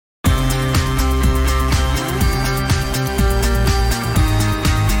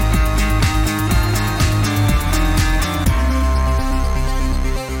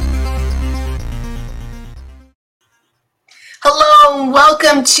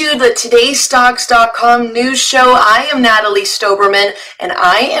Welcome to the TodayStocks.com news show. I am Natalie Stoberman, and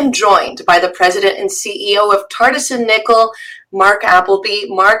I am joined by the president and CEO of Tartesan Nickel, Mark Appleby.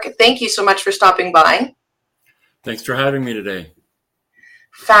 Mark, thank you so much for stopping by. Thanks for having me today.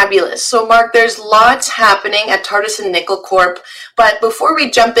 Fabulous. So, Mark, there's lots happening at Tartesan Nickel Corp. But before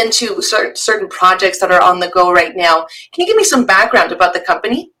we jump into certain projects that are on the go right now, can you give me some background about the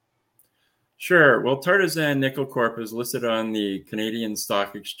company? Sure. Well, Tartesan Nickel Corp is listed on the Canadian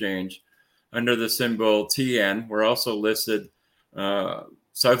Stock Exchange under the symbol TN. We're also listed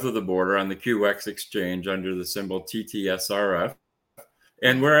south of the border on the QX Exchange under the symbol TTSRF.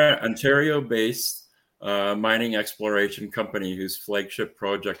 And we're an Ontario-based mining exploration company whose flagship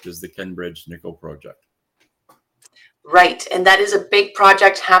project is the Kenbridge Nickel Project. Right, and that is a big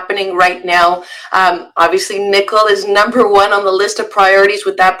project happening right now. Obviously, nickel is number one on the list of priorities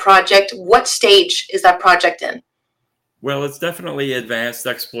with that project. What stage is that project in? Well, it's definitely advanced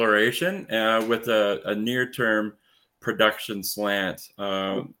exploration with a near-term production slant.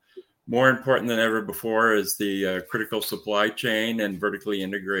 More important than ever before is the critical supply chain and vertically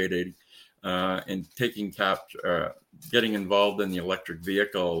integrated and getting involved in the electric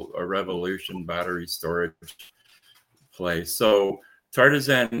vehicle revolution, battery storage play. So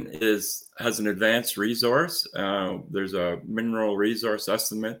Tartesan has an advanced resource. There's a mineral resource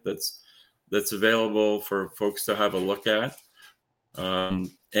estimate that's available for folks to have a look at.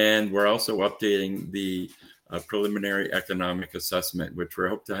 And we're also updating the preliminary economic assessment, which we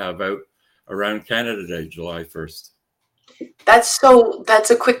hope to have out around Canada Day, July 1st. That's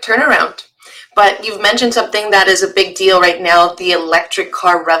a quick turnaround. But you've mentioned something that is a big deal right now, the electric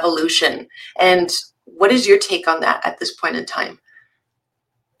car revolution. And what is your take on that at this point in time?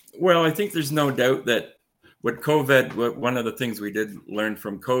 Well, I think there's no doubt that one of the things we did learn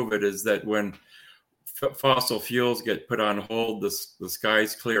from COVID is that when fossil fuels get put on hold, the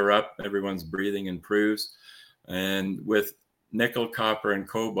skies clear up, everyone's breathing improves. And with nickel, copper, and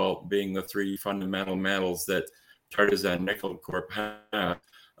cobalt being the three fundamental metals that Tartesan Nickel Corp have,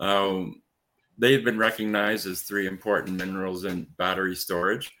 they've been recognized as three important minerals in battery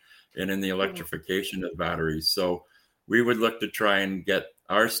storage and in the electrification of batteries. So we would look to try and get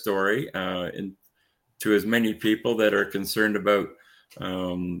our story to as many people that are concerned about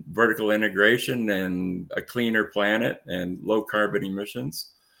vertical integration and a cleaner planet and low carbon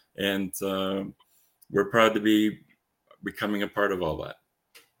emissions. And we're proud to be becoming a part of all that.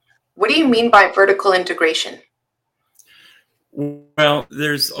 What do you mean by vertical integration? Well,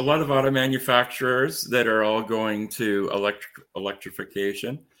 there's a lot of auto manufacturers that are all going to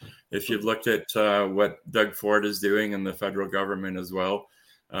electrification. If you've looked at what Doug Ford is doing and the federal government as well,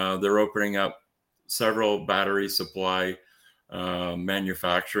 they're opening up several battery supply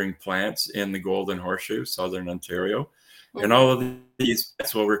manufacturing plants in the Golden Horseshoe, Southern Ontario. Mm-hmm. And all of these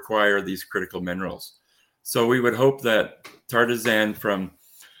plants will require these critical minerals. So we would hope that Tartesan from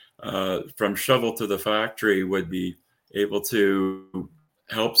shovel to the factory would be able to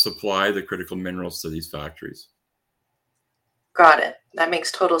help supply the critical minerals to these factories. Got it. That makes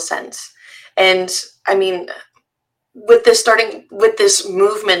total sense. And I mean, with this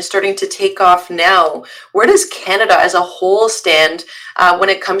movement starting to take off now, where does Canada as a whole stand when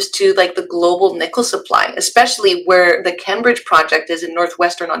it comes to like the global nickel supply, especially where the Kenbridge project is in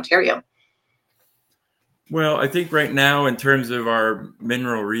northwestern Ontario? Well, I think right now, in terms of our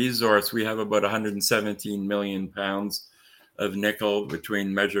mineral resource, we have about 117 million pounds of nickel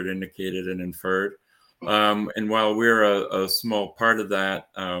between measured, indicated, and inferred. And while we're a small part of that,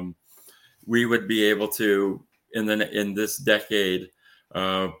 we would be able to, in this decade,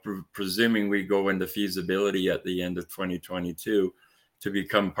 presuming we go into feasibility at the end of 2022, to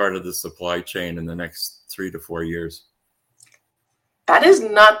become part of the supply chain in the next 3 to 4 years. That is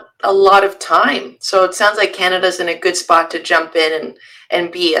not a lot of time. So it sounds like Canada's in a good spot to jump in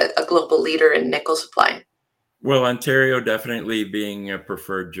and be a global leader in nickel supply. Well, Ontario definitely being a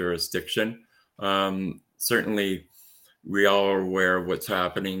preferred jurisdiction. Certainly, we all are aware of what's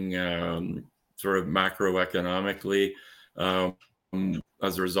happening sort of macroeconomically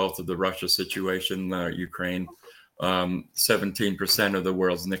as a result of the Russia situation, Ukraine. 17% of the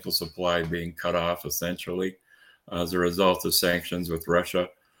world's nickel supply being cut off, essentially, as a result of sanctions with Russia,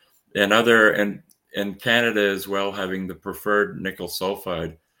 and Canada as well having the preferred nickel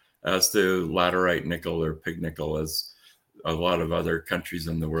sulfide as to laterite nickel or pig nickel, as a lot of other countries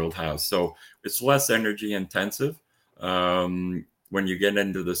in the world have. So it's less energy intensive when you get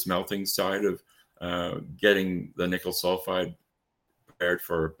into the smelting side of getting the nickel sulfide prepared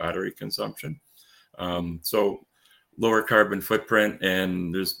for battery consumption. So lower carbon footprint,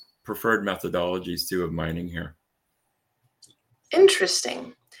 and there's preferred methodologies too of mining here.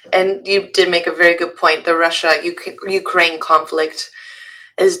 Interesting. And you did make a very good point. The Russia-Ukraine conflict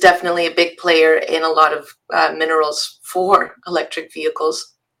is definitely a big player in a lot of minerals for electric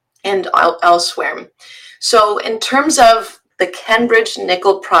vehicles and elsewhere. So in terms of the Kenbridge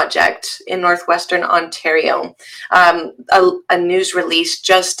Nickel Project in northwestern Ontario, a news release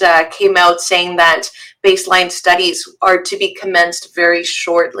just came out saying that baseline studies are to be commenced very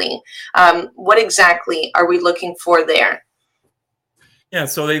shortly. What exactly are we looking for there? Yeah,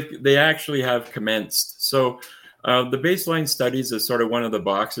 so they actually have commenced. So the baseline studies is sort of one of the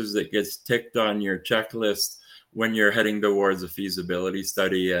boxes that gets ticked on your checklist when you're heading towards a feasibility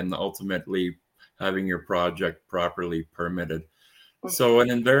study and ultimately having your project properly permitted. So an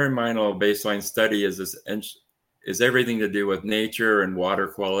environmental baseline study is everything to do with nature and water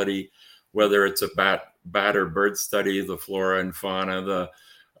quality, whether it's a bat or bird study, the flora and fauna, the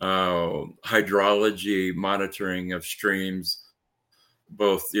hydrology monitoring of streams,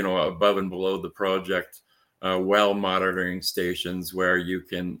 both above and below the project, well monitoring stations where you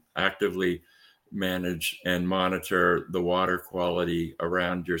can actively manage and monitor the water quality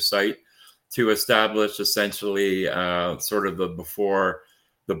around your site to establish essentially sort of the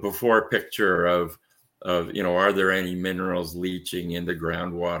before picture of are there any minerals leaching into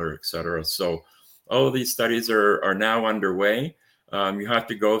groundwater, et cetera. So all of these studies are now underway. You have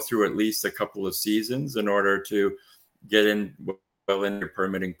to go through at least a couple of seasons in order to get in your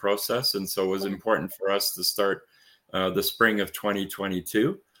permitting process. And so it was important for us to start the spring of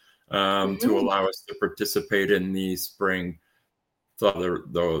 2022 to allow us to participate in the spring, the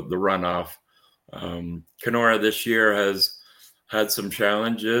runoff. Kenora this year has had some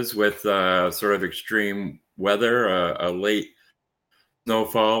challenges with sort of extreme weather, a late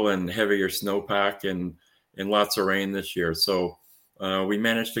snowfall and heavier snowpack and lots of rain this year. So we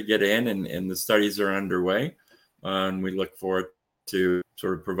managed to get in and the studies are underway. And we look forward to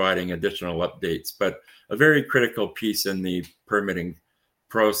sort of providing additional updates, but a very critical piece in the permitting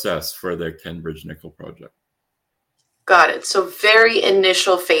process for the Kenbridge Nickel Project. Got it. So very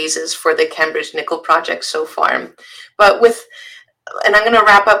initial phases for the Kenbridge Nickel Project so far. But and I'm going to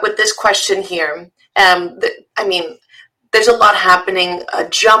wrap up with this question here. There's a lot happening, a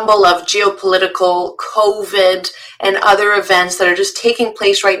jumble of geopolitical, COVID, and other events that are just taking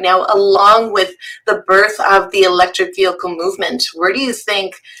place right now, along with the birth of the electric vehicle movement. Where do you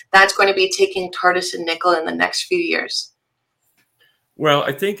think that's going to be taking Tartas and nickel in the next few years? Well,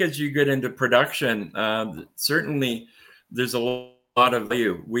 I think as you get into production, certainly there's a lot of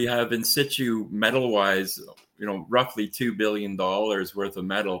value. We have in situ metal-wise, roughly $2 billion worth of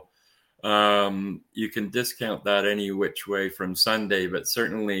metal. You can discount that any which way from Sunday, but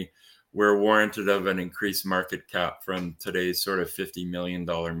certainly we're warranted of an increased market cap from today's sort of $50 million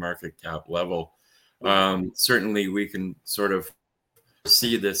market cap level. Certainly we can sort of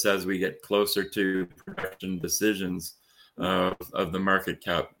see this as we get closer to production decisions of the market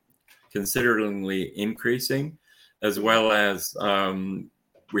cap considerably increasing, as well as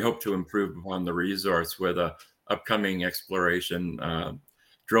we hope to improve upon the resource with a upcoming exploration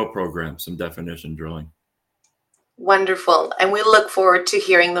drill program, some definition drilling. Wonderful. And we look forward to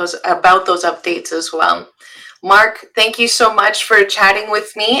hearing about those updates as well. Mark, thank you so much for chatting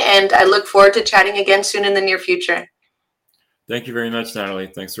with me, and I look forward to chatting again soon in the near future. Thank you very much,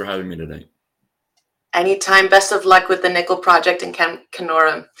 Natalie. Thanks for having me today. Anytime. Best of luck with the Nickel Project in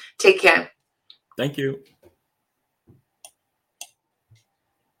Kenora. Take care. Thank you.